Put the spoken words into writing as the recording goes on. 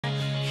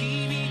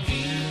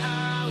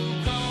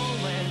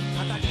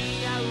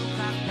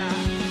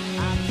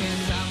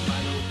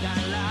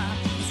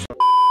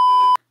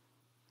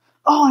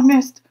Oh, I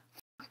missed.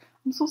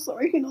 I'm so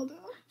sorry, Hinata.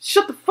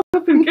 Shut the fuck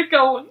up and get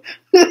going.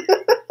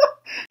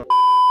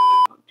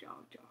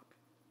 Jog.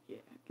 Yeah,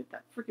 get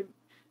that freaking.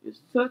 You're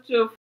such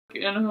a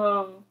fucking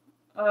hoe.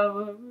 I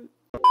love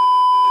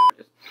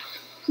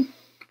it.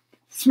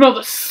 Smell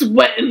the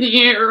sweat in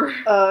the air.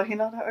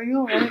 Hinata, are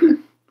you alright?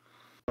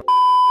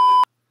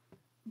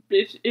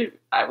 Bitch, if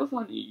I was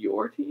on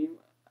your team,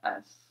 I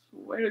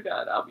swear to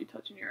God, I'll be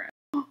touching your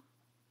ass.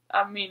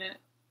 I mean it.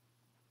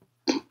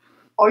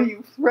 Are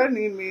you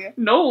threatening me?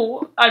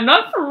 No, I'm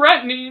not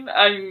threatening.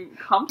 I'm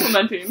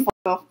complimenting. Fuck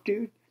off,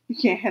 dude. You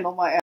can't handle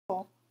my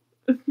asshole.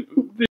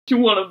 Did you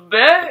want to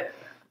bet?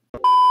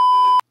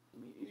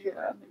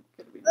 Yeah.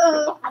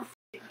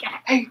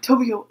 Hey,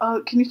 Tobio,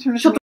 can you turn it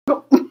Shut to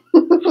me?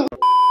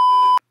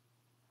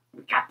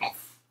 We got this.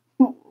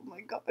 Oh my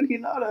god,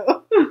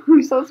 Hinata.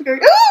 You so scary.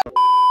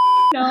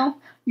 No.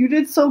 You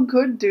did so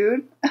good,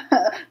 dude.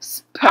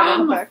 Pat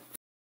on the back.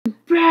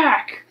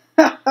 Back.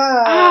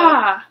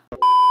 Ah.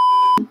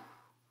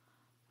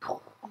 Oh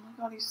my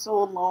god, he's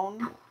so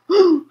alone.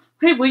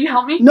 Hey, will you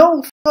help me?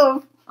 No,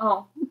 fuck.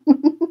 Oh.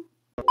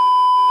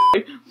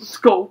 Let's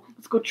go.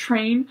 Let's go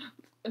train.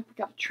 We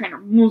gotta train our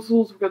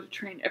muscles. We gotta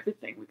train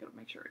everything. We gotta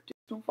make sure our dicks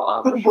don't fall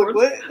out of our shorts.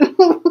 What?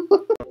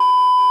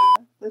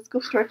 Let's go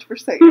stretch for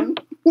Satan.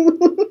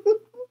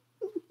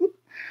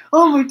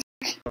 Oh my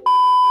dick.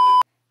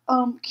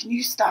 Can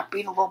you stop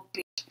being a little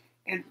bitch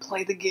and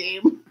play the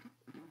game?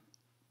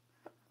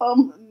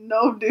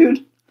 No,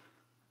 dude.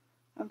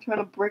 I'm trying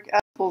to break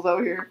assholes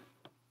out here.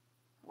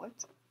 What?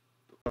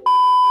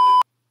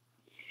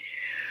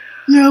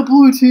 Yeah,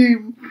 blue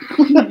team.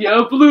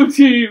 Yeah, blue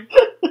team.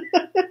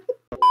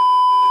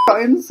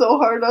 Trying so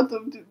hard not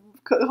to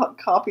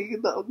copy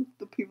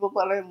the people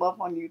that I love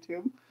on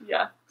YouTube.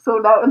 Yeah. So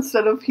now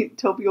instead of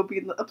Tobio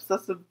being the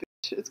obsessive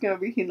bitch, it's gonna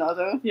be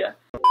Hinata. Yeah.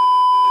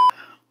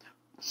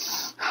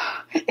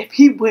 If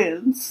he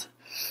wins,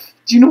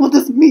 do you know what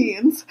this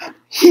means?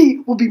 He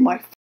will be my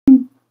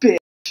f***ing bitch.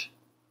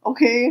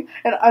 Okay?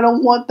 And I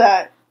don't want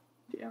that.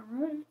 Yeah,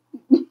 right.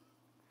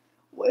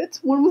 What?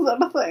 When was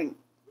that a thing?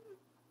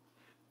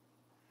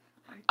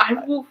 I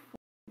will